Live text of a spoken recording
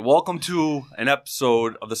Welcome to an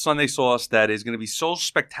episode of the Sunday Sauce that is going to be so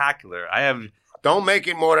spectacular. Don't make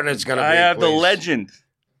it more than it's going to be. I have please.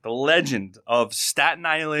 the legend of Staten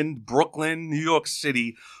Island, Brooklyn, New York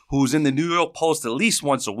City, who's in the New York Post at least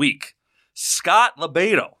once a week. Scott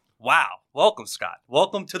Lobaido. Wow. Welcome, Scott.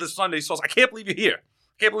 Welcome to the Sunday Sauce. I can't believe you're here.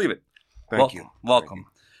 Can't believe it. Thank you. Welcome. Thank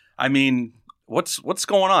you. I mean, what's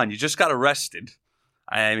going on? You just got arrested.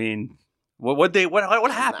 I mean, what happened there?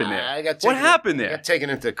 What happened there? I got taken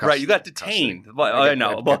into custody. Right, you got detained. I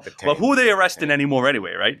know. But who are they arresting anymore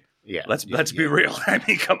anyway, right? Yeah. Let's be real. I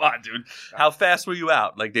mean, come on, dude. How fast were you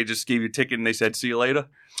out? Like, they just gave you a ticket and they said, see you later?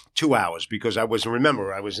 2 hours, because I went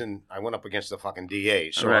up against the fucking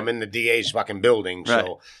DA. So Right. I'm in the DA's fucking building. Right.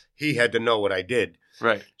 So he had to know what I did.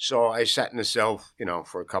 Right. So I sat in the cell,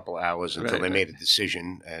 for a couple of hours until Right, they right. made a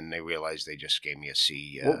decision, and they realized they just gave me a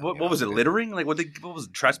C. What was it, littering? Like, what was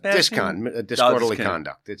it, trespassing? Disorderly Discon.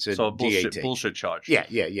 conduct. It's a So DAT. bullshit charge. Yeah.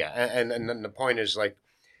 And then the point is, like,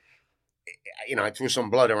 I threw some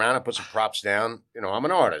blood around, I put some props down. I'm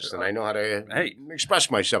an artist, and I know how to express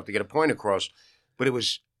myself to get a point across. But it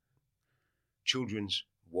was children's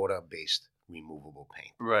water-based removable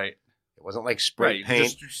paint. Right. It wasn't like spray Right.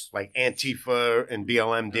 paint Just- like Antifa and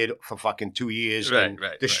BLM did for fucking 2 years Right, and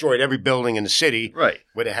right, destroyed every building in the city right.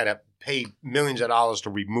 where they had to pay millions of dollars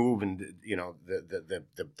to remove and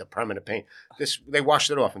the permanent paint. They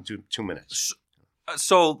washed it off in two minutes.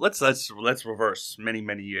 So let's reverse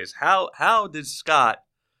many years. How did Scott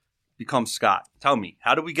become Scott? Tell me.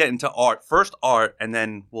 How did we get into art? First art, and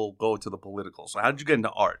then we'll go to the political. So how did you get into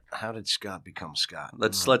art? How did Scott become Scott?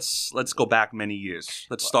 Let's go back many years.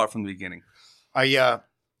 Let's start from the beginning. I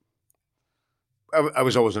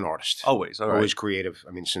was always an artist. Always, all right. Always creative.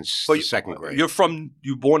 I mean, since But the second grade. You're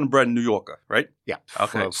born and bred in New Yorker, right? Yeah.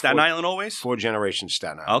 Okay. Staten Island always? 4 generations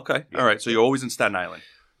Staten Island. Okay. Yeah. All right. So you're always in Staten Island.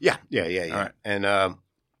 Yeah. All right. And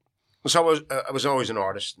so I was always an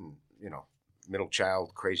artist, and middle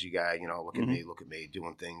child, crazy guy. Look at me,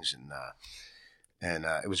 doing things, and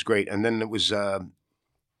it was great. And then it was in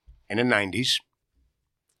the '90s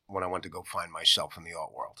when I went to go find myself in the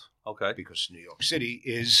art world, Okay. because New York City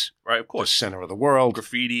is Right. Of the course. center of the world.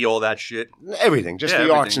 Graffiti, all that shit. Everything, just Yeah,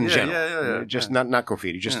 the arts in everything. general. Yeah. Just not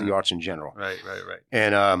graffiti, just Yeah. the arts in general. Right.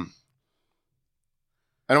 And I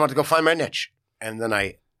wanted to go find my niche. And then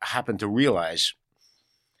I happened to realize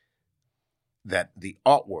that the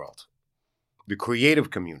art world, the creative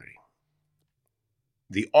community,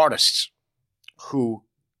 the artists who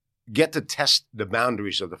get to test the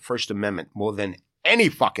boundaries of the First Amendment more than any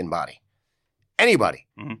fucking body, anybody,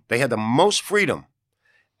 Mhm. they had the most freedom.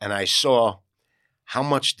 And I saw how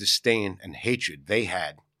much disdain and hatred they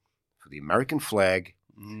had for the American flag,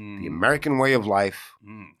 the American way of life,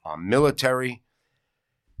 our military.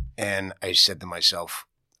 And I said to myself,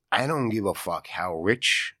 I don't give a fuck how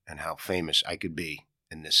rich and how famous I could be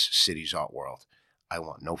in this city's art world. I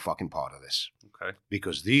want no fucking part of this. Okay.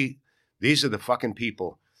 Because these are the fucking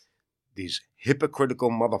people, these hypocritical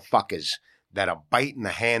motherfuckers that are biting the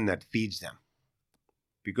hand that feeds them.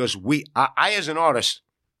 Because I as an artist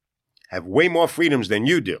have way more freedoms than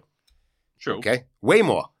you do. True. Okay? Way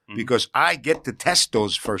more. Mhm. Because I get to test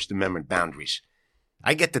those First Amendment boundaries.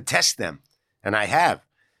 I get to test them. And I have.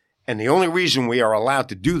 And the only reason we are allowed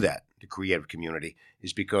to do that, the creative community,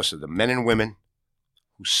 is because of the men and women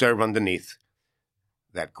who serve underneath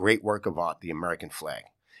that great work of art, the American flag.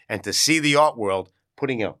 And to see the art world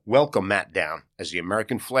putting a welcome mat down as the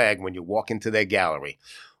American flag when you walk into their gallery,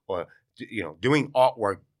 or doing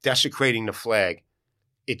artwork, desecrating the flag,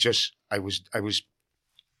 I was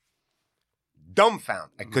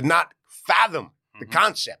dumbfounded. I could not fathom the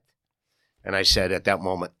concept. And I said at that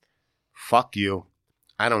moment, fuck you.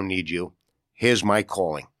 I don't need you. Here's my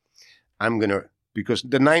calling. Because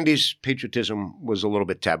the 90s patriotism was a little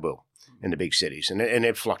bit taboo in the big cities, and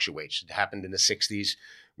it fluctuates. It happened in the 60s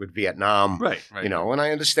with Vietnam, Right. and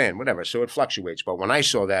I understand, whatever. So it fluctuates. But when I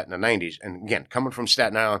saw that in the 90s, and again, coming from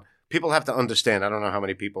Staten Island, people have to understand, I don't know how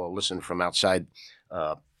many people are listening from outside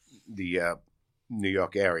the New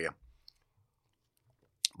York area,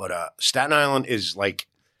 but Staten Island is like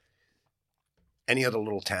any other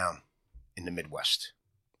little town in the Midwest.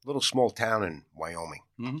 Little small town in Wyoming.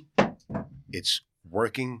 Mm-hmm. It's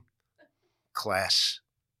working class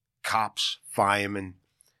cops, firemen,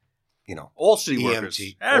 All city EMT, workers.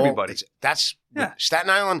 Everybody. Staten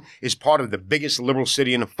Island is part of the biggest liberal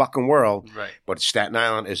city in the fucking world, Right. but Staten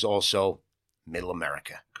Island is also middle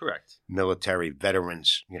America. Correct. Military,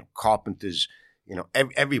 veterans, carpenters,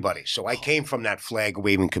 everybody. So I came from that flag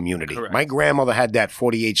waving community. Correct. My grandmother had that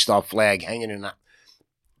 48 star flag hanging in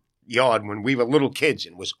yard when we were little kids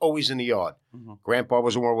and was always in the yard. Mhm. Grandpa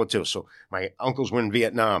was in World War II, so my uncles were in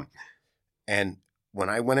Vietnam. And when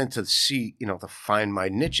I went in to see, to find my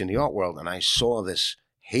niche in the art world, and I saw this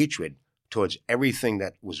hatred towards everything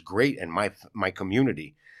that was great in my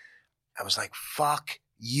community, I was like, fuck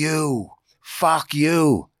you. Fuck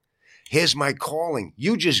you. Here's my calling.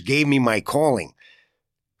 You just gave me my calling.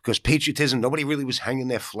 Because patriotism, nobody really was hanging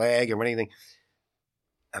their flag or anything.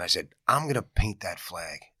 And I said, I'm going to paint that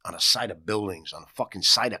flag on a side of buildings, on a fucking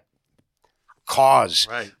side of cars,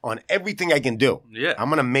 Right. on everything I can do. Yeah. I'm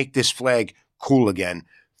going to make this flag cool again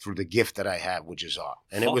through the gift that I have, which is art.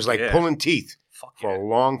 And it Fuck was like yeah. pulling teeth Fuck for yeah. a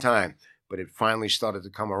long time. But it finally started to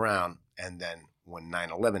come around. And then when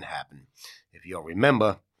 9/11 happened, if you'll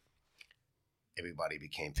remember, everybody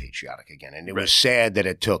became patriotic again. And it Right. was sad that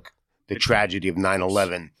it took the tragedy of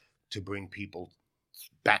 9/11 to bring people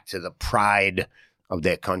back to the pride of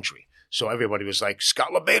their country. So everybody was like, Scott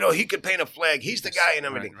Lobaido, he could paint a flag. He's the guy and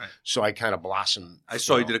everything. Right. So I kind of blossomed. I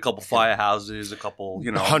saw you did a couple firehouses, a couple,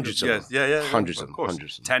 Hundreds of them. Yeah. Hundreds of them. course.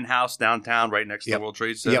 Hundreds of them. 10 house downtown right next to Yep. the World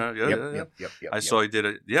Trade Center. Yep. I saw you did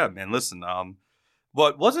it. Yeah, man, listen.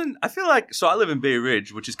 But I feel like, so I live in Bay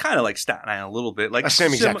Ridge, which is kind of like Staten Island a little bit. Like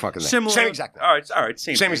Same exact fucking thing. Similar. Same exact thing. All right.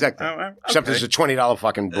 Same exact thing. All right, Except okay. there's a $20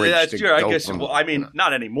 fucking bridge. That's to true. I go guess, from, well, I mean,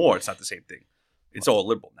 not anymore. It's not the same thing. It's all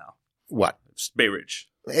liberal now. What? It's Bay Ridge.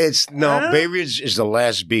 Bay Ridge is the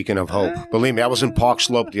last beacon of hope. Believe me, I was in Park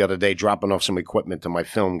Slope the other day dropping off some equipment to my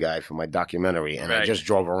film guy for my documentary, and I Right. just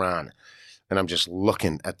drove around, and I'm just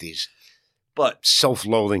looking at these But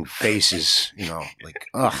self-loathing faces, like,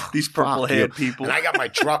 ugh. these fuck purple-haired you. people. And I got my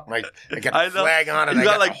truck, I got I the know. flag on it, You I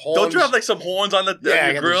got got like, the horns. don't you have like some horns on the yeah, I on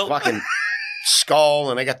your got grill? this fucking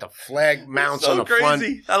skull, and I got the flag mounts so on the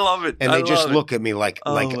crazy. front. I love it. And I they just love it. look at me like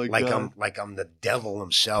Oh, my God. I'm the devil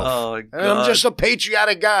himself. Oh, my And I'm God. just a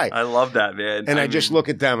patriotic guy. I love that, man. And I just mean, look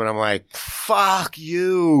at them and I'm like, fuck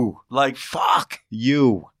you. like, Fuck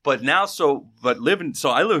you. but now, so I live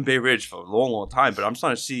in Bay Ridge for a long, long time, but I'm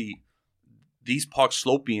starting to see these Park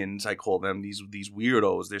Slopians, I call them, these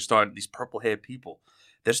weirdos. These purple haired people.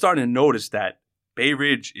 They're starting to notice that Bay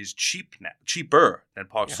Ridge is cheaper than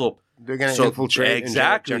Park Slope. They're going to infiltrate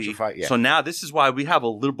exactly. and gentrify. Yeah. So now this is why we have a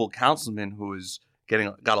liberal councilman who is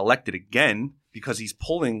got elected again because he's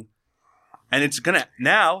pulling, and it's gonna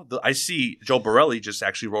now. I see Joe Borelli just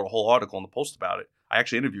actually wrote a whole article in the Post about it. I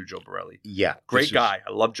actually interviewed Joe Borelli. Yeah. Great guy.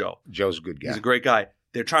 I love Joe. Joe's a good guy. He's a great guy.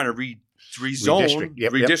 They're trying to Redistrict.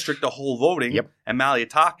 redistrict the whole voting. Yep. And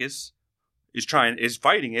Malliotakis is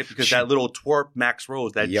fighting it because that little twerp Max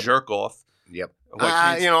Rose, that jerk off. Yep. What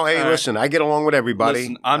he's- hey, listen, I get along with everybody.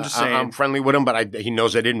 Listen, I'm just saying. I'm friendly with him, but he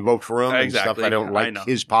knows I didn't vote for him and stuff. Exactly. I don't I like know.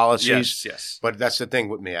 his policies. Yes. But that's the thing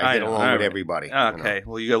with me. I get know. along All with right. everybody. Okay.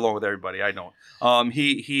 Well, you get along with everybody. I don't.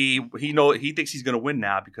 He thinks he's going to win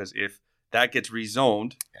now because if that gets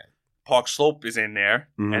rezoned, Park Slope is in there,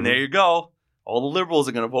 Mhm. and there you go. All the liberals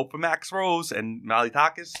are going to vote for Max Rose and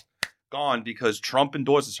Malliotakis gone because Trump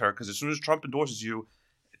endorses her. Because as soon as Trump endorses you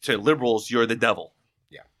to liberals, you're the devil.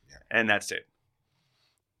 Yeah. And that's it.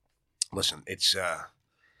 Listen,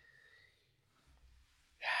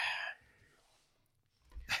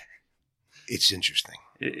 it's interesting.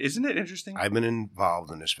 Isn't it interesting? I've been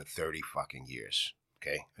involved in this for 30 fucking years.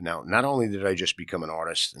 Okay. Now, not only did I just become an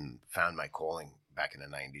artist and found my calling back in the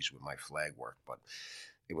 90s with my flag work, but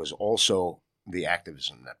it was also the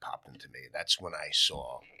activism that popped into me. That's when I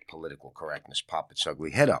saw political correctness pop its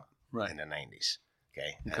ugly head up in the 90s.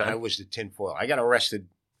 Okay. And I was the tinfoil. I got arrested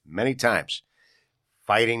many times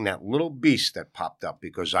fighting that little beast that popped up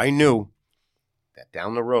because I knew that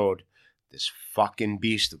down the road, this fucking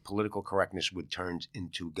beast of political correctness would turn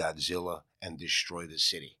into Godzilla and destroy the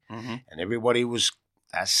city. Mm-hmm. And everybody was,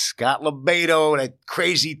 that's Scott Lobaido, that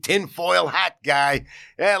crazy tinfoil hat guy.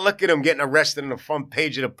 Yeah, look at him getting arrested on the front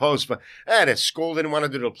page of the Post. But that school didn't want to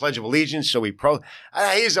do the Pledge of Allegiance, so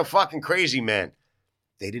he's a fucking crazy man.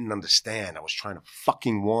 They didn't understand. I was trying to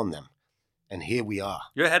fucking warn them. And here we are.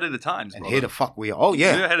 You're ahead of the times, And brother. here the fuck we are. Oh,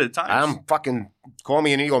 yeah. You're ahead of the times. I'm fucking, call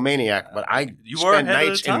me an egomaniac, but I You were spent ahead of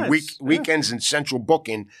nights the and times. weekends in central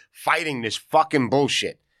booking fighting this fucking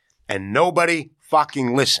bullshit. And nobody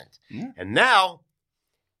fucking listened. Yeah. And now,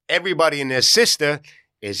 everybody and their sister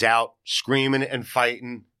is out screaming and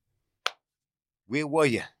fighting. Where were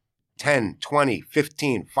you? 10, 20,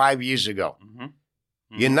 15, 5 years ago. Mm-hmm.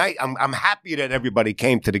 I'm happy that everybody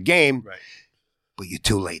came to the game, Right. but you're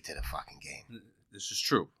too late to the fucking game. This is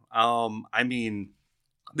true.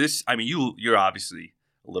 You're obviously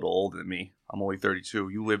a little older than me. I'm only 32.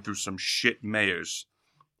 You lived through some shit mayors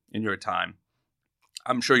in your time.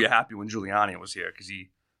 I'm sure you're happy when Giuliani was here because he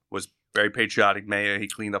was very patriotic mayor. He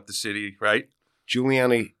cleaned up the city, right?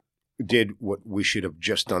 Giuliani did what we should have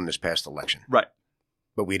just done this past election. Right.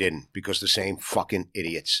 But we didn't because the same fucking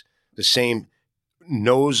idiots, the same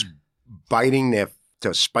nose biting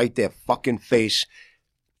to spite their fucking face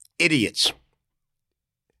idiots.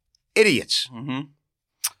 Mm-hmm.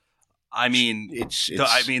 I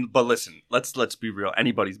mean, but listen, let's be real.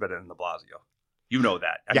 Anybody's better than De Blasio. You know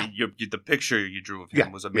that. I mean, the picture you drew of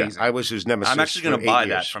him was amazing. Yeah. I was his nemesis. I'm actually going to buy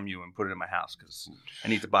that from you and put it in my house because I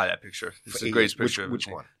need to buy that picture. It's the greatest picture. Which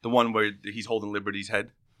one? The one where he's holding Liberty's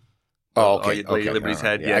head. Oh, okay. Liberty's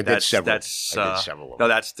head. Yeah, I did several. I did several. No,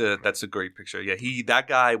 that's a great picture. Yeah, that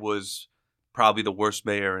guy was probably the worst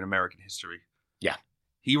mayor in American history. Yeah,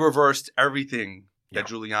 he reversed everything that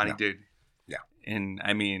Giuliani did. Yeah, and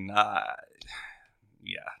I mean,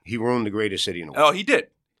 he ruined the greatest city in the world. Oh, he did.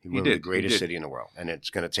 He ruined the greatest city in the world, and it's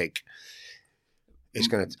going to take. It's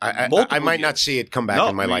going to. I might not see it come back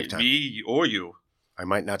in my lifetime. Me or you. I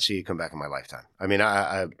might not see it come back in my lifetime. I mean,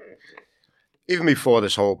 I even before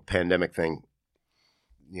this whole pandemic thing,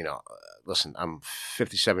 listen, I'm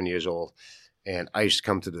 57 years old, and I used to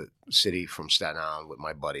come to the city from Staten Island with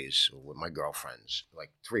my buddies, or with my girlfriends,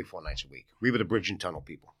 like 3 or 4 nights a week. We were the Bridge and Tunnel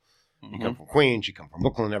people. Mm-hmm. You come from Queens, you come from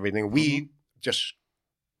Brooklyn and everything. We just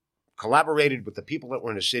collaborated with the people that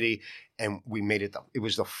were in the city, and we made it. It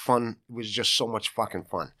was fun. It was just so much fucking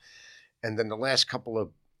fun. And then the last couple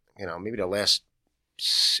of, maybe the last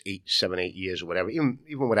 7, 8 years or whatever, even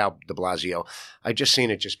without De Blasio, I just seen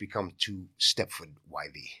it just become too Stepford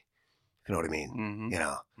wivey. You know what I mean?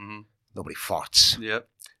 Mm-hmm. Nobody farts. Yep.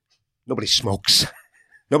 Nobody smokes.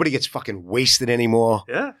 Nobody gets fucking wasted anymore.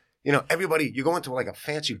 Yeah. Everybody, you go into like a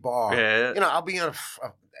fancy bar. Yeah. I'll be at a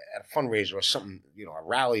fundraiser or something, a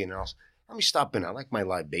rally, and let me stop in. I like my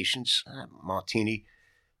libations, martini.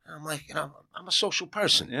 I'm like, I'm a social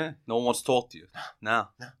person. Yeah. No one wants to talk to you. No.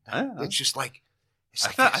 It's just like,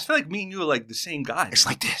 I feel like me and you are like the same guy. It's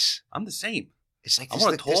like this. I'm the same. It's like this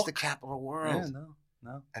is the capital world. Yeah,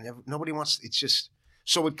 no. And nobody wants, it's just,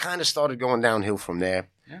 so it kind of started going downhill from there.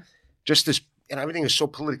 Yeah. Just this, everything is so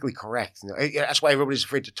politically correct. That's why everybody's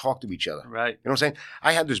afraid to talk to each other. Right. You know what I'm saying?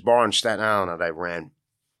 I had this bar in Staten Island that I ran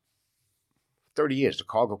 30 years, the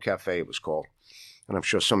Cargo Cafe it was called. And I'm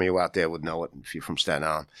sure some of you out there would know it if you're from Staten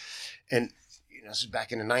Island. And this is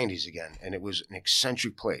back in the 90s again. And it was an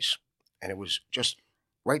eccentric place. And it was just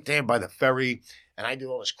right there by the ferry. And I did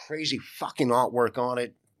all this crazy fucking artwork on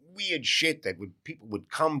it. Weird shit that people would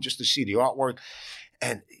come just to see the artwork.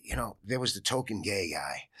 And, there was the token gay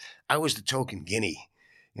guy. I was the token Guinea.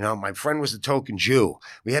 My friend was the token Jew.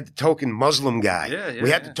 We had the token Muslim guy. We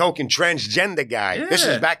had the token transgender guy. Yeah. This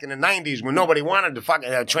is back in the 90s when nobody wanted to fucking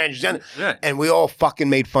transgender. Yeah. And we all fucking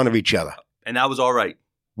made fun of each other. And that was all right.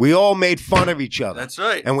 We all made fun of each other. That's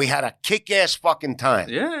right. And we had a kick-ass fucking time.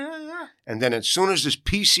 Yeah. And then as soon as this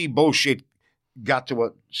PC bullshit got to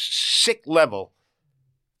a sick level,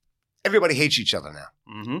 everybody hates each other now.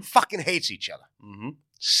 Mm-hmm. Fucking hates each other. Mm-hmm.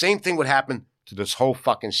 Same thing would happen to this whole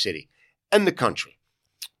fucking city and the country.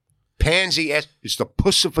 Pansy ass. It's the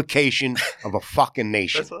pussification of a fucking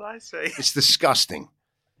nation. That's what I say. It's disgusting.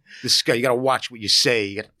 You got to watch what you say.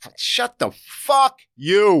 You got shut the fuck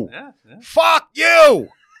you. Yeah. Fuck you.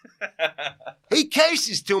 He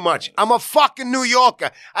cases too much. I'm a fucking New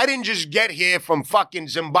Yorker. I didn't just get here from fucking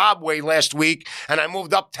Zimbabwe last week and I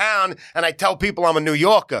moved uptown and I tell people I'm a New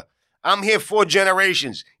Yorker. I'm here 4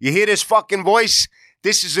 generations. You hear this fucking voice?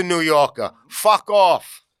 This is a New Yorker. Fuck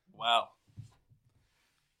off. Wow.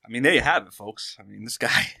 I mean, there you have it, folks. I mean, this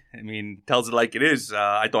guy, tells it like it is.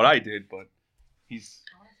 I thought I did, but he's...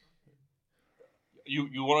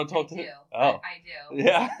 You want to talk to him? I do.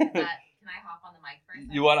 Yeah. Can I hop on the mic for a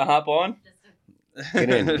second? You want to hop on?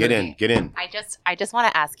 Get in. I just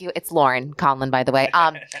want to ask you. It's Lauren Conlon, by the way.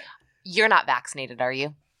 You're not vaccinated, are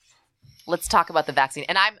you? Let's talk about the vaccine.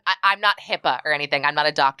 And I'm not HIPAA or anything. I'm not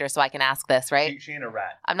a doctor, so I can ask this, right? She ain't a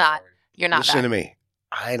rat. I'm not. You're not. Listen to me.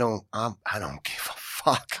 I don't give a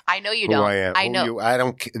fuck. I know you don't. Who I am. I know. I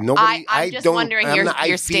don't. Nobody. I'm just wondering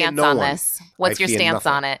your stance on this. What's your stance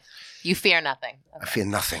on it? You fear nothing. Okay. I fear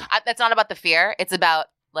nothing. That's not about the fear. It's about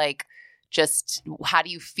just how do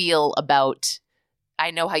you feel about?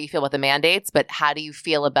 I know how you feel about the mandates, but how do you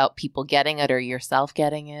feel about people getting it or yourself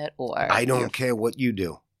getting it? Or I don't care what you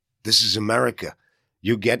do. This is America.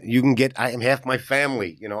 You can get. I am half my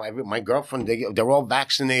family. My girlfriend. They're all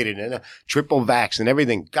vaccinated and triple vax and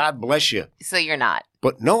everything. God bless you. So you're not.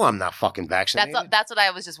 But no, I'm not fucking vaccinated. That's what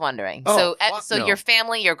I was just wondering. Oh, so no. Your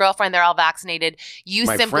family, your girlfriend, they're all vaccinated.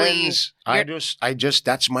 My friends, I just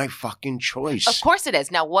that's my fucking choice. Of course it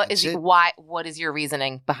is. Now, what is your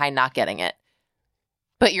reasoning behind not getting it?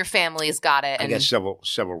 But your family's got it. I got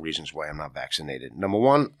several reasons why I'm not vaccinated. Number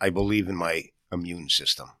one, I believe in my immune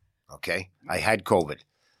system. okay? I had COVID.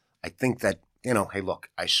 I think that, hey, look,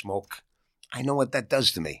 I smoke. I know what that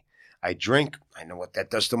does to me. I drink. I know what that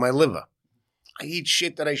does to my liver. I eat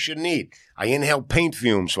shit that I shouldn't eat. I inhale paint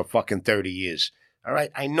fumes for fucking 30 years. All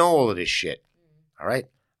right? I know all of this shit. All right?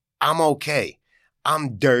 I'm okay.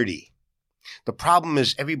 I'm dirty. The problem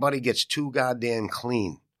is everybody gets too goddamn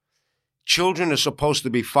clean. Children are supposed to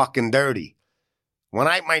be fucking dirty. When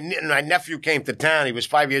my nephew came to town, he was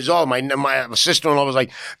 5 years old. My sister-in-law was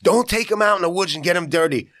like, don't take him out in the woods and get him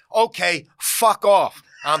dirty. Okay, fuck off.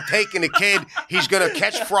 I'm taking the kid. He's going to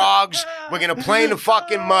catch frogs. We're going to play in the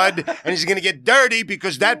fucking mud. And he's going to get dirty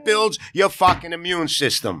because that builds your fucking immune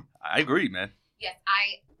system. I agree, man. Yes,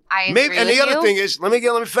 I agree with And the other you. thing is, let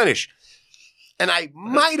me finish. And I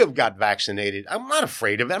might have got vaccinated. I'm not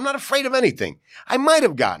afraid of it. I'm not afraid of anything. I might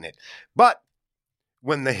have gotten it. But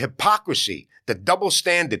when the hypocrisy, the double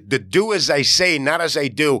standard, the do as I say, not as I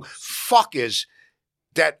do, fuckers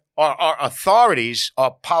that are our authorities,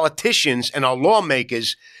 our politicians, and our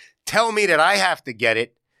lawmakers tell me that I have to get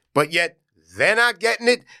it, but yet they're not getting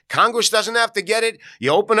it. Congress doesn't have to get it.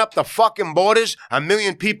 You open up the fucking borders. 1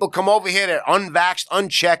 million people come over here that are unvaxxed,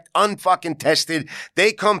 unchecked, unfucking tested.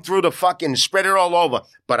 They come through the fucking spread it all over.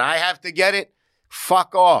 But I have to get it?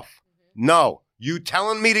 Fuck off. No. You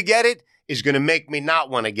telling me to get it is going to make me not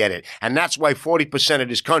want to get it. And that's why 40% of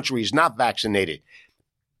this country is not vaccinated.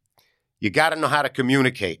 You got to know how to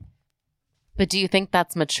communicate. But do you think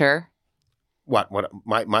that's mature? What,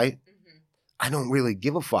 my? I don't really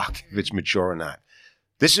give a fuck if it's mature or not.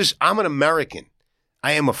 I'm an American.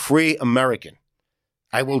 I am a free American.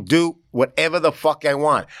 I will do whatever the fuck I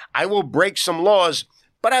want. I will break some laws,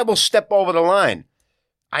 but I will step over the line.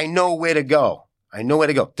 I know where to go.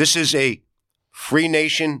 This is a free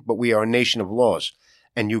nation, but we are a nation of laws.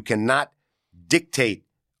 And you cannot dictate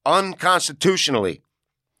unconstitutionally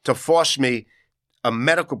to force me a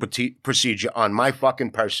medical procedure on my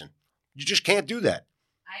fucking person. You just can't do that.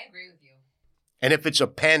 I agree with you. And if it's a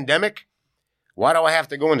pandemic, why do I have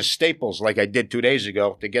to go into Staples like I did 2 days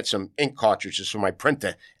ago to get some ink cartridges for my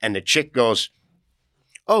printer? And the chick goes,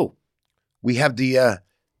 "Oh, we have the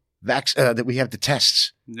we have the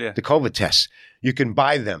tests, the COVID tests. You can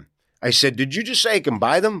buy them." I said, "Did you just say I can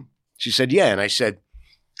buy them?" She said, "Yeah." And I said,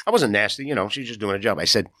 I wasn't nasty, she's just doing a job. I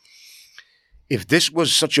said, if this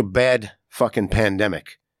was such a bad fucking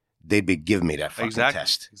pandemic, they'd be giving me that fucking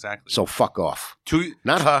test. Exactly. So fuck off.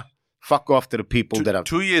 Not her. Fuck off to the people that are...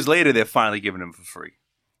 2 years later, they're finally giving them for free.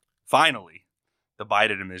 Finally. The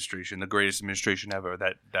Biden administration, the greatest administration ever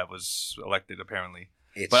that was elected, apparently.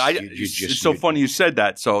 It's so funny you said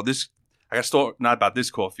that. So not about this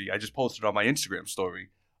coffee. I just posted on my Instagram story.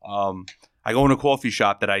 I go in a coffee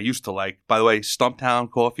shop that I used to like. By the way, Stumptown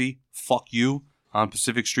Coffee, fuck you, on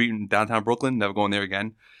Pacific Street in downtown Brooklyn. Never going there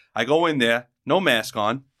again. I go in there, no mask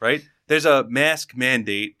on, right? There's a mask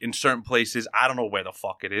mandate in certain places. I don't know where the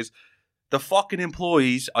fuck it is. The fucking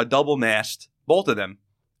employees are double masked, both of them,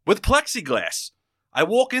 with plexiglass. I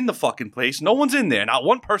walk in the fucking place. No one's in there. Not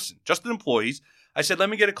one person. Just the employees. I said, let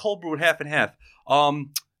me get a cold brew at half and half.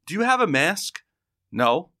 Do you have a mask?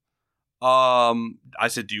 No. I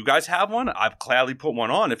said, do you guys have one? I've gladly put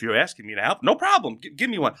one on if you're asking me to have. No problem. Give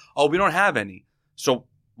me one. Oh, we don't have any. So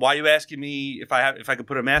why are you asking me if I could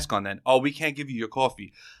put a mask on then? Oh, we can't give you your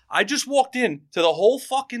coffee. I just walked in to the whole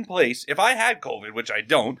fucking place. If I had COVID, which I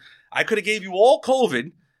don't, I could have gave you all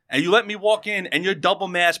COVID, and you let me walk in, and you're double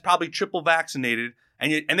masked, probably triple vaccinated,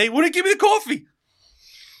 and they wouldn't give me the coffee.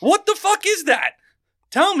 What the fuck is that?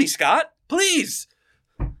 Tell me, Scott, please.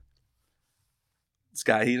 This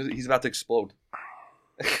guy, he's about to explode.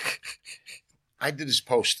 I did this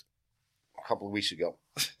post a couple of weeks ago,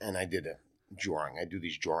 and I did a drawing. I do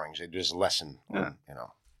these drawings. I do this lesson,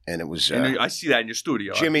 and it was... I see that in your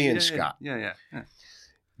studio. Jimmy and Scott. Yeah.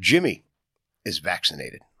 Jimmy is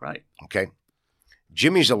vaccinated. Right. Okay?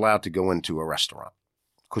 Jimmy's allowed to go into a restaurant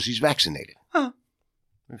because he's vaccinated. Huh.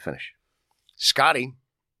 Let me finish. Scotty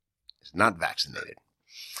is not vaccinated.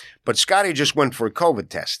 But Scotty just went for a COVID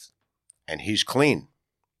test, and he's clean.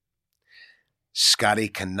 Scotty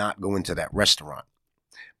cannot go into that restaurant.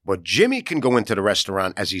 But Jimmy can go into the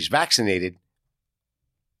restaurant as he's vaccinated.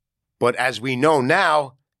 But as we know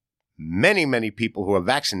now, many, many people who are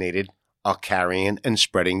vaccinated are carrying and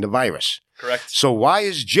spreading the virus. Correct. So why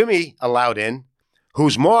is Jimmy allowed in,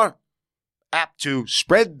 who's more apt to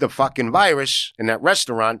spread the fucking virus in that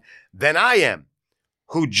restaurant than I am,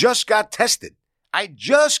 who just got tested? I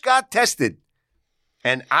just got tested,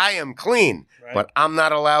 and I am clean, but I'm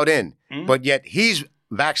not allowed in. Mm-hmm. But yet he's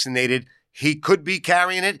vaccinated. He could be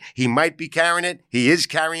carrying it. He might be carrying it. He is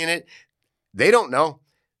carrying it. They don't know.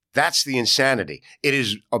 That's the insanity. It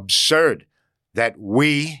is absurd that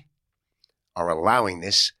we are allowing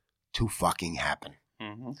this to fucking happen.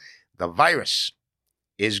 Mm-hmm. The virus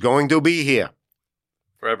is going to be here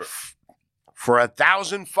Forever. for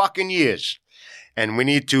 1,000 fucking years. And we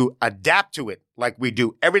need to adapt to it like we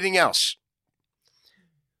do everything else.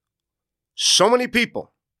 So many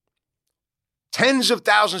people, tens of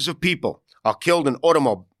thousands of people are killed in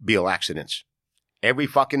automobile accidents every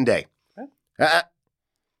fucking day.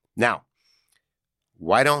 Now,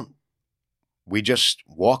 why don't we just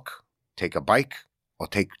walk, take a bike, or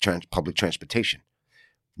take public transportation?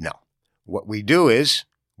 No. What we do is,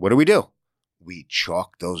 what do? We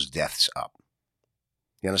chalk those deaths up.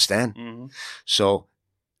 You understand? Mm-hmm. So,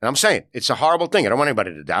 and I'm saying, it's a horrible thing. I don't want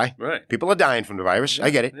anybody to die. Right. People are dying from the virus. Yeah, I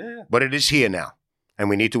get it. yeah. But it is here now, and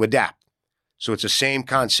we need to adapt. So it's the same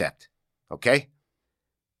concept, okay?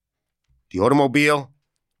 The automobile,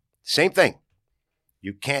 same thing.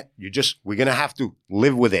 We're going to have to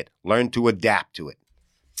live with it, learn to adapt to it.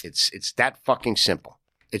 It's that fucking simple.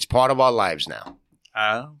 It's part of our lives now.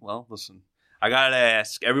 Well, listen, I got to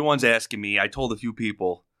ask. Everyone's asking me. I told a few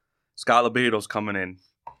people, Scott Lobaido's coming in.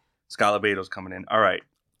 All right.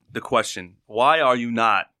 The question, why are you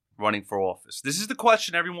not running for office? This is the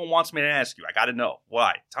question everyone wants me to ask you. I got to know.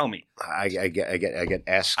 Why? Tell me. I get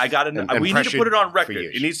asked. I got to know. We need to put it on record.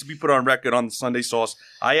 It needs to be put on record on the Sunday Sauce.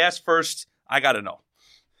 I asked first. I got to know.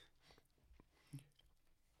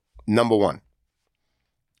 Number one,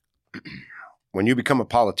 when you become a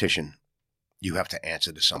politician, you have to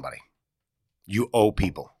answer to somebody. You owe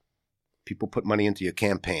people. People put money into your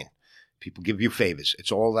campaign. People give you favors.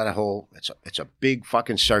 It's all that whole, it's a big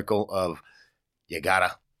fucking circle of you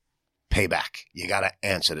gotta pay back. You gotta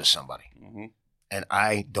answer to somebody. Mm-hmm. And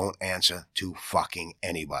I don't answer to fucking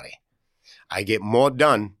anybody. I get more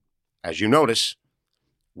done, as you notice,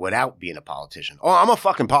 without being a politician. Oh, I'm a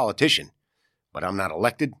fucking politician, but I'm not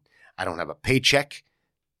elected. I don't have a paycheck.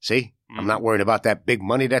 See? Mm-hmm. I'm not worried about that big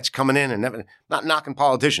money that's coming in and everything. Not knocking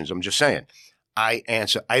politicians. I'm just saying. I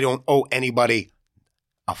don't owe anybody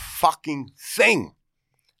a fucking thing.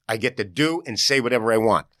 I get to do and say whatever I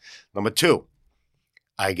want. Number two,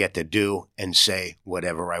 I get to do and say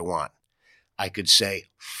whatever I want. I could say,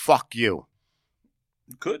 fuck you.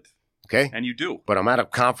 You could. Okay? And you do. But I'm at a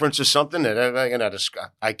conference or something that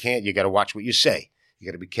I can't. You got to watch what you say. You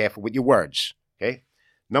got to be careful with your words. Okay?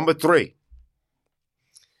 Number three,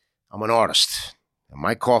 I'm an artist. And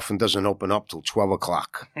my coffin doesn't open up till 12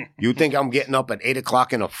 o'clock. You think I'm getting up at 8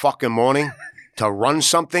 o'clock in the fucking morning to run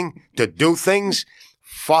something, to do things?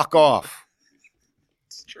 Fuck off.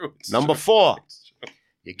 It's true. Number four,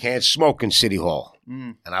 you can't smoke in City Hall.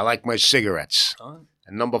 And I like my cigarettes.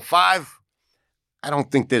 And number five, I don't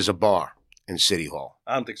think there's a bar in City Hall.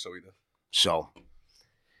 I don't think so either. So.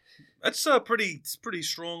 That's a pretty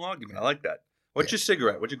strong argument. I like that. What's your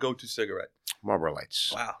cigarette? What's your go-to cigarette? Marlboro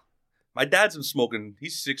Lights. Wow. My dad's been smoking.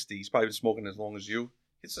 He's 60. He's probably been smoking as long as you.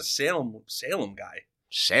 He's a Salem guy.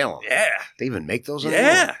 Salem? Yeah. They even make those anymore?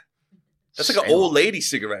 Yeah. That's like an old lady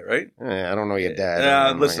cigarette, right? I don't know your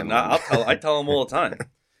dad. Listen, I tell him all the time.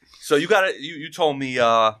 So you got it. You told me you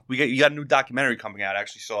got a new documentary coming out. I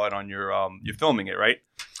actually saw it on your you're filming it, right?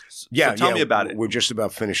 Yeah. So tell me about it. We're just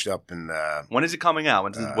about finished up in. When is it coming out?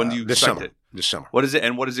 When do you expect it? This summer. What is it?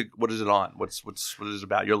 And what is it on? What is it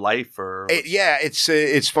about? Your life or?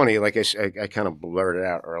 It's funny. Like I kind of blurted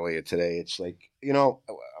out earlier today. It's like,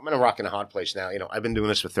 I'm in a rock and a hard place now. I've been doing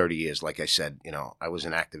this for 30 years. Like I said, I was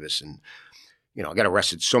an activist and, I got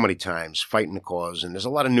arrested so many times fighting the cause. And there's a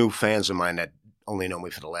lot of new fans of mine that only know me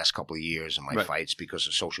for the last couple of years in my fights because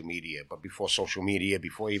of social media. But before social media,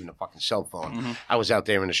 before even the fucking cell phone, I was out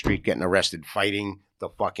there in the street getting arrested, fighting the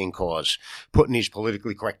fucking cause, putting these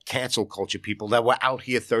politically correct cancel culture people that were out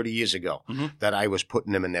here 30 years ago, that I was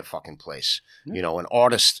putting them in their fucking place. An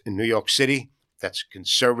artist in New York City that's a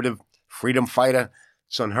conservative freedom fighter,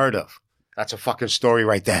 it's unheard of. That's a fucking story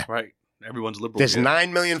right there. Right. Everyone's liberal. There's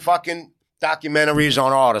 9 million fucking documentaries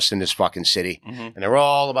on artists in this fucking city, and they're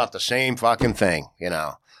all about the same fucking thing,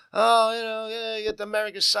 the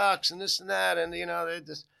America sucks and this and that, and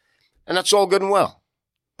and that's all good and well,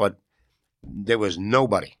 but there was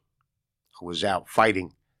nobody who was out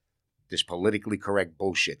fighting this politically correct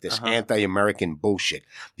bullshit, this anti-American bullshit.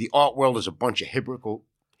 The art world is a bunch of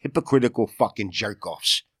hypocritical fucking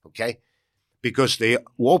jerk-offs, okay? Because they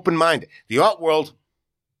were open-minded. The art world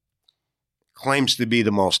claims to be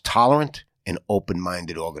the most tolerant and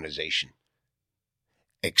open-minded organization.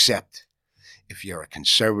 Except if you're a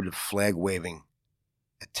conservative, flag-waving,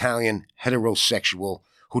 Italian, heterosexual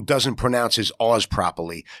who doesn't pronounce his R's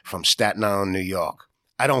properly from Staten Island, New York.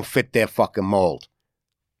 I don't fit their fucking mold.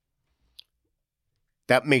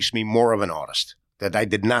 That makes me more of an artist, that I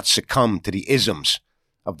did not succumb to the isms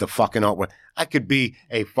of the fucking artwork. I could be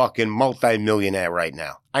a fucking multi-millionaire right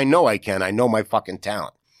now. I know I can. I know my fucking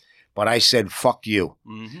talent. But I said, fuck you.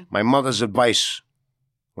 Mm-hmm. My mother's advice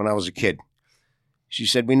when I was a kid, she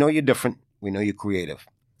said, we know you're different. We know you're creative.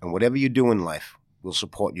 And whatever you do in life, we'll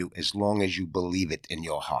support you as long as you believe it in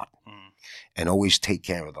your heart. And always take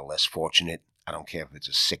care of the less fortunate. I don't care if it's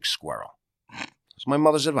a sick squirrel. It's my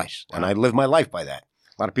mother's advice. And I live my life by that.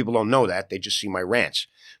 A lot of people don't know that. They just see my rants.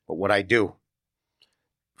 But what I do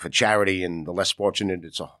for charity and the less fortunate,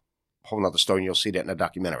 it's a whole nother story, and you'll see that in a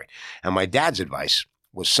documentary. And my dad's advice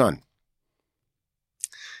was, son,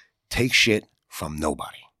 take shit from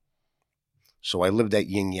nobody. So I lived that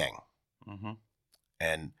yin-yang. Mm-hmm.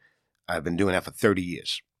 And I've been doing that for 30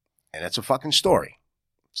 years. And that's a fucking story.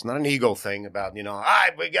 It's not an ego thing about, all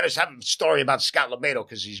right, we got to have a story about Scott Lobaido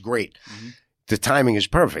because he's great. Mm-hmm. The timing is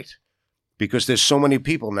perfect because there's so many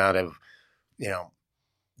people now that have,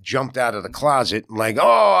 jumped out of the closet like,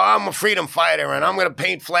 oh, I'm a freedom fighter and I'm going to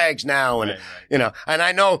paint flags now. And, right. And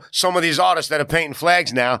I know some of these artists that are painting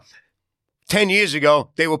flags now, 10 years ago,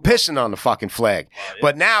 they were pissing on the fucking flag. Wow, yeah.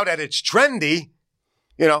 But now that it's trendy,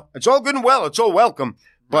 it's all good and well. It's all welcome.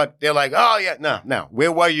 But they're like, oh, yeah, no.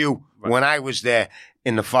 Where were you when I was there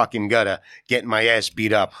in the fucking gutter getting my ass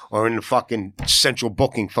beat up or in the fucking central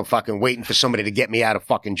booking for fucking waiting for somebody to get me out of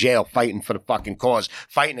fucking jail, fighting for the fucking cause,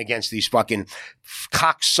 fighting against these fucking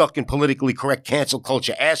cocksucking politically correct cancel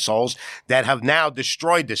culture assholes that have now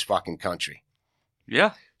destroyed this fucking country.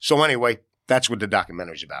 Yeah. So anyway, that's what the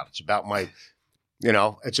documentary's about. It's about my...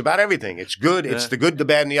 it's about everything. It's good. Yeah. It's the good, the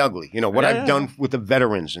bad, and the ugly. What I've done with the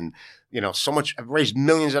veterans and, so much. I've raised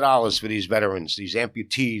millions of dollars for these veterans, these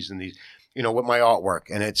amputees and these, with my artwork.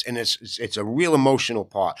 And it's a real emotional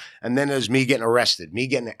part. And then there's me getting arrested, me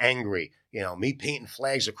getting angry, me painting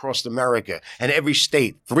flags across America and every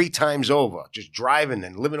state 3 times over, just driving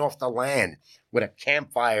and living off the land with a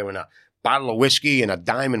campfire and a bottle of whiskey and a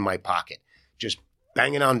dime in my pocket, just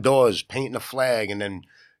banging on doors, painting a flag, and then,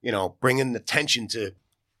 bringing attention to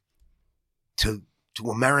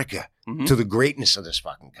America, mm-hmm. to the greatness of this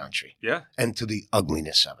fucking country. Yeah. And to the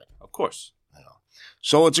ugliness of it. Of course.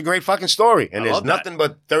 So it's a great fucking story. And I there's nothing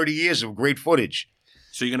but 30 years of great footage.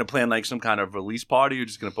 So you're going to plan like some kind of release party or you're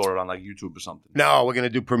just going to put it on like YouTube or something? No, we're going to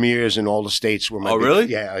do premieres in all the states. Where my really?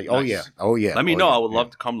 Yeah. Nice. Oh, yeah. Let me know. I would love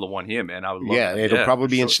to come to the one here, man. I would love it'll probably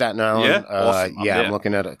be in Staten Island. Yeah? Awesome. I'm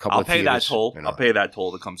looking at a couple of theaters. I'll pay that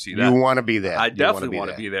toll to come see that. You want to be there. I definitely want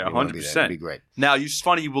to be there, 100%. That'd be great. Now, it's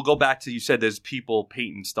funny. We'll go back to, you said there's people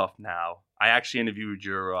painting stuff now. I actually interviewed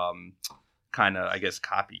your kind of, I guess,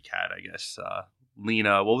 copycat,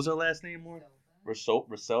 Lena. What was her last name?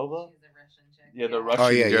 Roselva? Yeah, the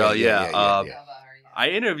Russian girl. Yeah. I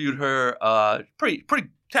interviewed her. Pretty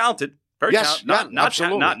talented. Very talented. Not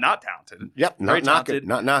talented. Yep. Not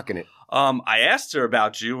knocking it. I asked her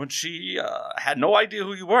about you, and she had no idea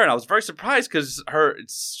who you were, and I was very surprised because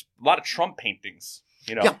it's a lot of Trump paintings.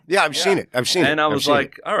 Yeah. I've seen it. And I was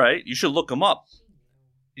like, all right, you should look them up.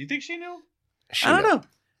 You think she knew? I don't know.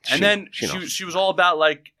 And then she was all about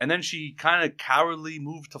and then she kind of cowardly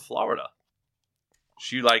moved to Florida.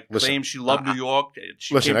 She claimed she loved New York.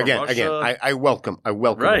 She listen, came from again, Russia. I welcome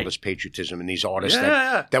all this patriotism and these artists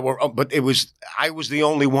that were, but I was the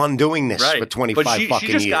only one doing this for 25 fucking years.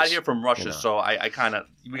 She just got here from Russia, so I kind of,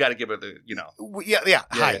 we got to give her the, Yeah.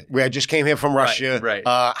 Hi, I just came here from Russia. Right.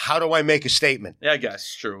 How do I make a statement? Yeah, I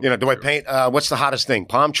guess, true. Do I paint, what's the hottest thing?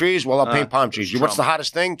 Palm trees? Well, I'll paint palm trees. What's the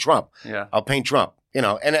hottest thing? Trump. Yeah. I'll paint Trump.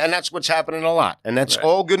 And that's what's happening a lot. And that's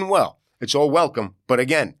all good and well. It's all welcome. But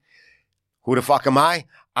again, who the fuck am I?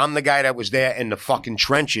 I'm the guy that was there in the fucking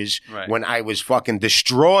trenches when I was fucking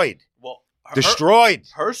destroyed. Well, destroyed.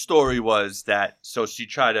 Her story was that, so she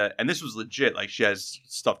tried to, and this was legit, she has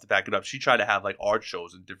stuff to back it up. She tried to have art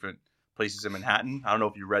shows in different places in Manhattan. I don't know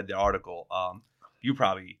if you read the article. You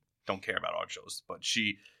probably don't care about art shows, but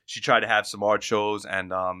she tried to have some art shows,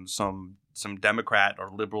 and some Democrat or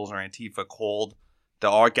liberals or Antifa called the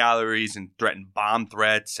art galleries and threatened bomb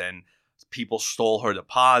threats, and people stole her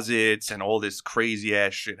deposits, and all this crazy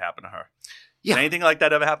ass shit happened to her. Yeah. Did anything like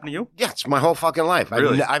that ever happen to you? Yeah, it's my whole fucking life.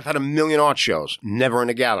 Really? I've had a million art shows, never in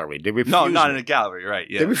a gallery. They refuse No, not me. in a gallery, right?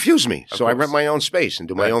 Yeah. They refuse me, Of so course. I rent my own space and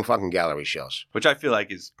do my own fucking gallery shows. Which I feel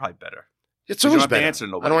like is probably better. It's You always don't have to better. answer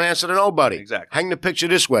to nobody. I don't answer to nobody. Exactly. Hang the picture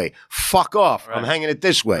this way. Fuck off. Right. I'm hanging it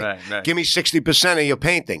this way. Right. Give me 60% of your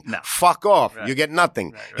painting. No. Fuck off. Right. You get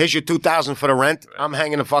nothing. Right. Here's your $2,000 for the rent. Right. I'm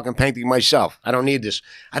hanging the fucking painting myself. I don't need this.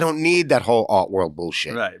 I don't need that whole art world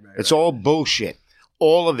bullshit. Right. It's all bullshit.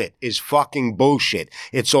 All of it is fucking bullshit.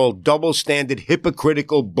 It's all double standard,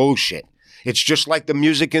 hypocritical bullshit. It's just like the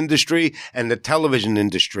music industry and the television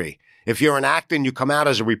industry. If you're an actor and you come out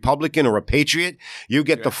as a Republican or a patriot, you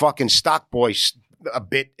get the fucking stock boy a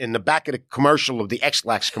bit in the back of the commercial of the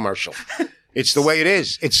X-Lax commercial. It's the way it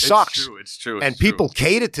is. It sucks. It's true. And people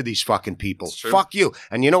cater to these fucking people. It's true. Fuck you.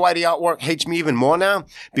 And you know why the artwork hates me even more now?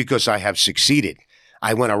 Because I have succeeded.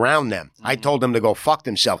 I went around them. I told them to go fuck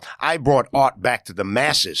themselves. I brought art back to the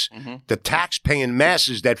masses, the tax-paying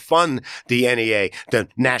masses that fund the NEA, the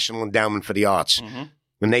National Endowment for the Arts.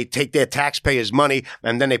 When they take their taxpayers' money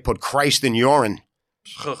and then they put Christ in urine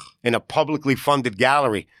in a publicly funded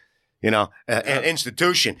gallery, an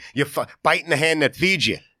institution. You're biting the hand that feeds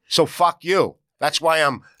you. So fuck you. That's why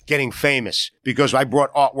I'm getting famous, because I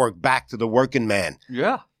brought artwork back to the working man.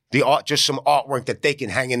 Yeah. The art, just some artwork that they can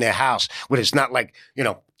hang in their house, where it's not like,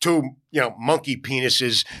 two, monkey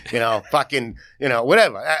penises, fucking,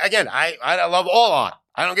 whatever. Again, I love all art.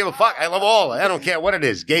 I don't give a fuck. I love all. I don't care what it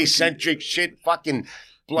is. Gay-centric shit, fucking,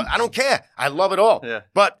 I don't care. I love it all. Yeah.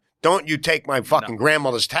 But don't you take my fucking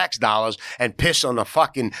grandmother's tax dollars and piss on the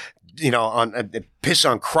fucking, piss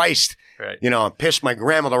on Christ. Right. Pissed my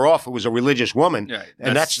grandmother off, who was a religious woman. Right.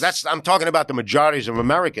 And that's I'm talking about the majorities of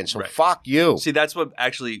Americans. So fuck you. See, that's what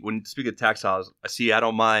actually, when speaking of tax dollars, I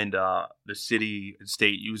don't mind the city and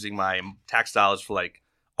state using my tax dollars for like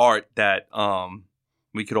art that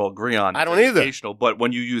we could all agree on. I don't either. But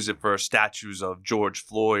when you use it for statues of George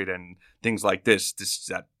Floyd and things like this,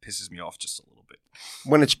 that pisses me off just a little bit.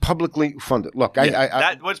 When it's publicly funded. Look, when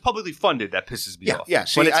it's publicly funded, that pisses me off. Yeah.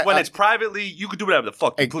 See, when it's privately, you can do whatever the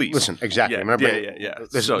fuck you please. Listen, exactly. Yeah.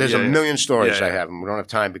 There's a million stories I have, and we don't have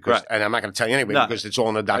time and I'm not going to tell you anybody because it's all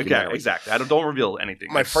in the documentary. Okay, exactly. I don't reveal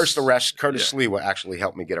anything. My first arrest, Curtis Lee actually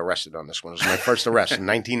helped me get arrested on this one. It was my first arrest in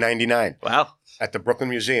 1999. Wow. At the Brooklyn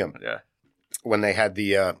Museum. Yeah. When they had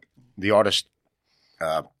the artist,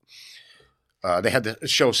 they had the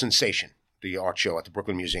show Sensation, the art show at the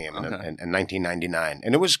Brooklyn Museum in 1999.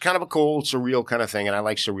 And it was kind of a cool, surreal kind of thing. And I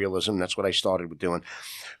like surrealism. That's what I started with doing.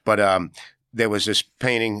 But there was this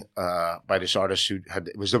painting by this artist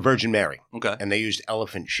it was the Virgin Mary. Okay. And they used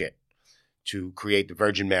elephant shit to create the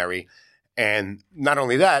Virgin Mary. And not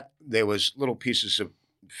only that, there was little pieces of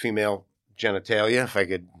female genitalia, if I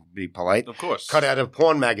could be polite. Of course. Cut out of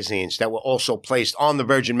porn magazines that were also placed on the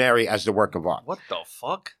Virgin Mary as the work of art. What the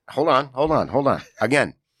fuck? Hold on.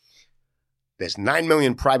 Again, there's 9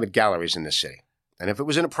 million private galleries in this city. And if it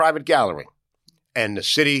was in a private gallery and the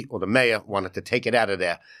city or the mayor wanted to take it out of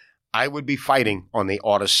there, I would be fighting on the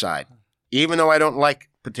artist's side. Even though I don't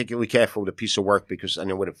particularly care for the piece of work because I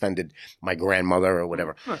know it would have offended my grandmother or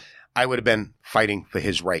whatever. Huh. I would have been fighting for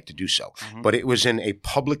his right to do so. Mm-hmm. But it was in a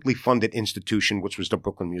publicly funded institution, which was the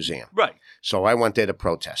Brooklyn Museum. Right. So I went there to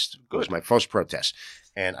protest. Good. It was my first protest.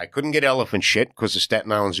 And I couldn't get elephant shit because the Staten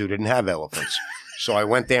Island Zoo didn't have elephants. So I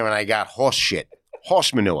went there and I got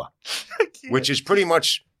horse manure, which is pretty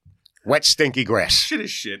much wet, stinky grass. Shit is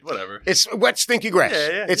shit, whatever. It's wet, stinky grass.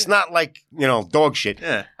 It's not like, dog shit.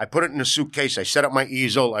 Yeah. I put it in a suitcase. I set up my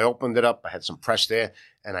easel. I opened it up. I had some press there.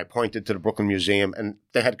 And I pointed to the Brooklyn Museum. And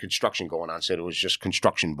they had construction going on. So it was just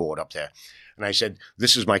construction board up there. And I said,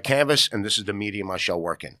 this is my canvas and this is the medium I shall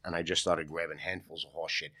work in. And I just started grabbing handfuls of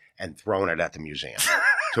horse shit and throwing it at the museum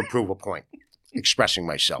to prove a point. Expressing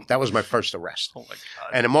myself. That was my first arrest. Oh, my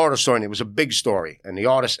God. And a moral story. And it was a big story. And the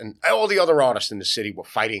artists and all the other artists in the city were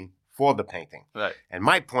fighting for the painting. Right. And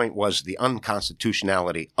my point was the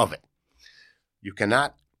unconstitutionality of it. You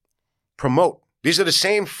cannot promote. These are the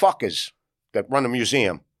same fuckers that run a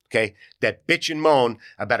museum, okay, that bitch and moan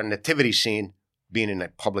about a nativity scene being in a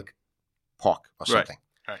public park or something.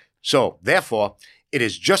 Right. So, therefore, it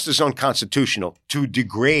is just as unconstitutional to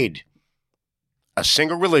degrade a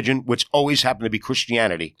single religion, which always happened to be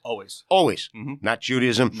Christianity. Always. Mm-hmm. Not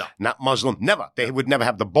Judaism, not Muslim, never. They would never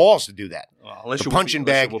have the balls to do that. Unless the punching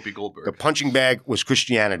bag was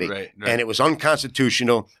Christianity. Right. And it was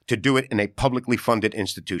unconstitutional to do it in a publicly funded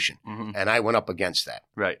institution. Mm-hmm. And I went up against that.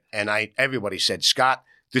 Right. And everybody said, Scott,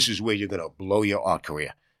 this is where you're going to blow your art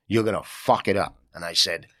career. You're going to fuck it up. And I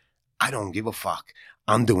said, I don't give a fuck.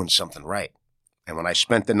 I'm doing something right. And when I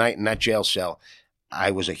spent the night in that jail cell,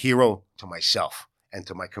 I was a hero to myself and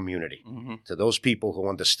to my community, to those people who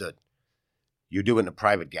understood. You do it in a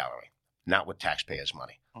private gallery, not with taxpayers'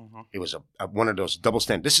 money. Mm-hmm. It was one of those double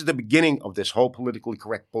standards. This is the beginning of this whole politically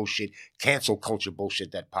correct bullshit, cancel culture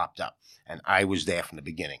bullshit that popped up. And I was there from the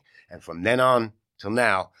beginning. And from then on till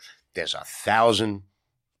now, there's 1,000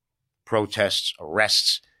 protests,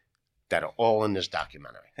 arrests that are all in this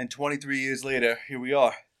documentary. And 23 years later, here we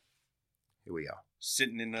are.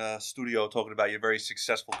 Sitting in a studio talking about your very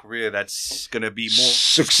successful career that's going to be more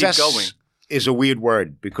success keep going. Is a weird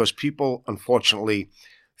word because people, unfortunately,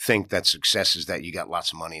 think that success is that you got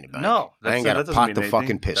lots of money in the bank. No, I ain't that got a doesn't pot mean to anything.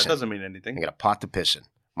 fucking piss That in. doesn't mean anything. I got a pot to piss in.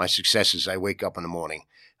 My success is I wake up in the morning,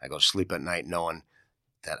 I go sleep at night knowing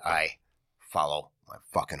that I follow my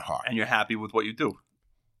fucking heart. And you're happy with what you do.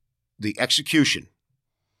 The execution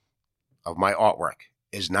of my artwork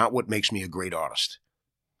is not what makes me a great artist.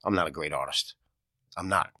 I'm not a great artist. I'm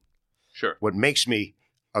not. Sure. What makes me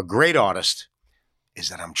a great artist is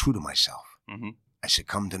that I'm true to myself. Mm-hmm. I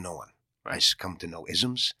succumb to no one. Right. I succumb to no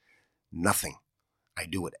isms, nothing. I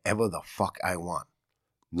do whatever the fuck I want.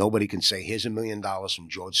 Nobody can say, here's $1 million from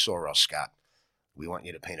George Soros, Scott. We want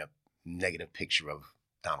you to paint a negative picture of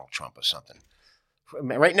Donald Trump or something.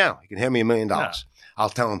 Right now, you can hand me $1 million. Yeah. I'll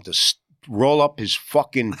tell him to roll up his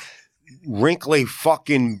fucking wrinkly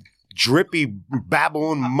fucking drippy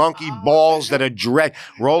baboon monkey balls that are dread.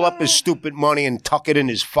 Roll up his stupid money and tuck it in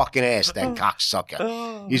his fucking ass, that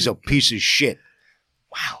cocksucker. He's a piece of shit.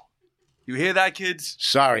 Wow. You hear that, kids?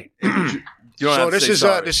 Sorry. You don't have to say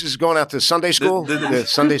sorry. This is going out to Sunday school. The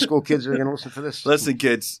Sunday school kids are going to listen to this. Listen,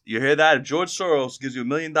 kids, you hear that? If George Soros gives you $1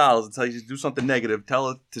 million and tells you to do something negative, tell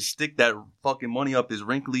it to stick that fucking money up his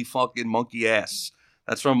wrinkly fucking monkey ass.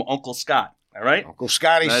 That's from Uncle Scott. All right? Uncle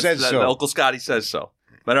Scotty says so. Uncle Scotty says so.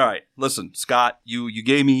 But all right, listen, Scott, you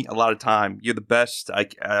gave me a lot of time. You're the best.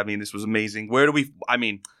 I mean, this was amazing. Where do we? I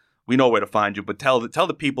mean, we know where to find you, but tell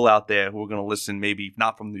the people out there who are going to listen, maybe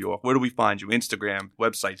not from New York, where do we find you? Instagram,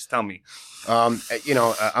 websites, tell me. I'm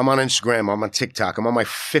on Instagram. I'm on TikTok. I'm on my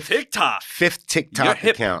fifth TikTok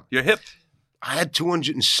account. You're hip. I had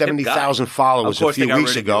 270,000 followers a few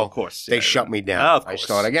weeks ago. Of course. They shut me down. I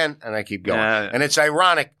start again, and I keep going. And it's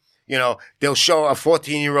ironic. They'll show a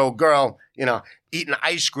 14-year-old girl, eating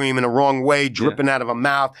ice cream in the wrong way, dripping out of her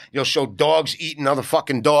mouth. They'll show dogs eating other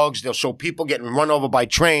fucking dogs. They'll show people getting run over by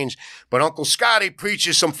trains. But Uncle Scotty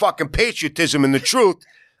preaches some fucking patriotism and the truth.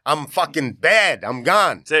 I'm fucking bad. I'm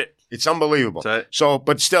gone. That's it. It's unbelievable. That's it. So,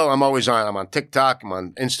 but still, I'm always on. I'm on TikTok. I'm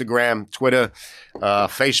on Instagram, Twitter,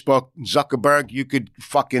 Facebook. Zuckerberg, you could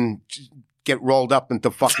fucking get rolled up into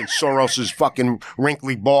fucking Soros's fucking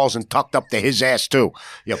wrinkly balls and tucked up to his ass too.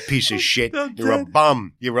 You piece of shit. You're a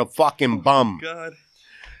bum. You're a fucking bum. God.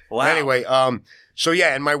 Wow. Anyway, so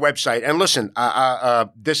yeah, and my website. And listen,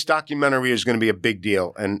 this documentary is going to be a big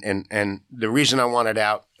deal. And the reason I want it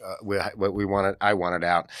out, I want it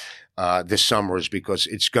out this summer is because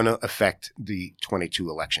it's going to affect the 22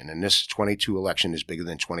 election. And this 22 election is bigger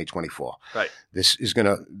than 2024. Right. This is going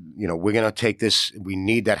to, we're going to take this. We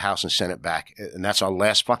need that House and Senate back. And that's our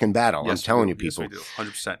last fucking battle. Yes, I'm telling you, people. Yes, we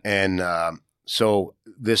do. 100%. And so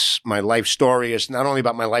my life story is not only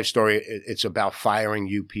about my life story, it's about firing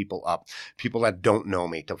you people up. People that don't know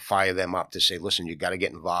me, to fire them up, to say, listen, you got to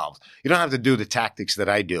get involved. You don't have to do the tactics that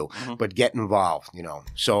I do, but get involved,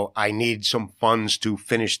 So I need some funds to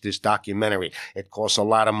finish this documentary. It costs a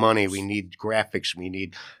lot of money. We need graphics. We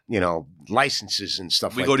need, licenses and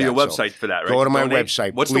stuff like that. We go to your website for that, right? Go to my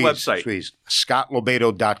website. What's please, the website? Please.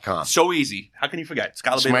 ScottLobaido.com. So easy. How can you forget?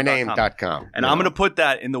 ScottLobaido.com. It's my name.com. And I'm going to put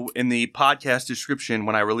that in the podcast description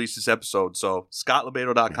when I release this episode. So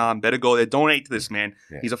ScottLobaido.com. Better go there. Donate to this man.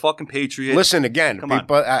 Yeah. He's a fucking patriot. Listen, again,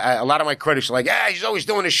 people, a lot of my critics are like, he's always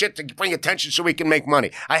doing this shit to bring attention so he can make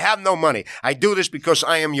money. I have no money. I do this because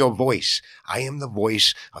I am your voice. I am the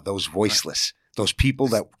voice of those voiceless. Those people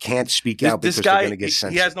that can't speak out because they're going to get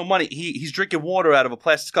censored. He has no money. He's drinking water out of a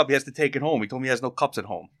plastic cup. He has to take it home. He told me he has no cups at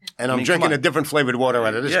home. And I'm drinking a different flavored water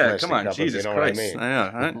out of this plastic cup. Yeah, come on. Jesus Christ. What I mean. I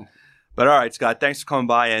know, right? But all right, Scott, thanks for coming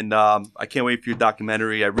by. And I can't wait for your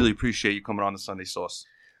documentary. I really appreciate you coming on the Sunday Sauce.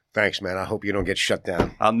 Thanks, man. I hope you don't get shut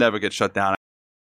down. I'll never get shut down.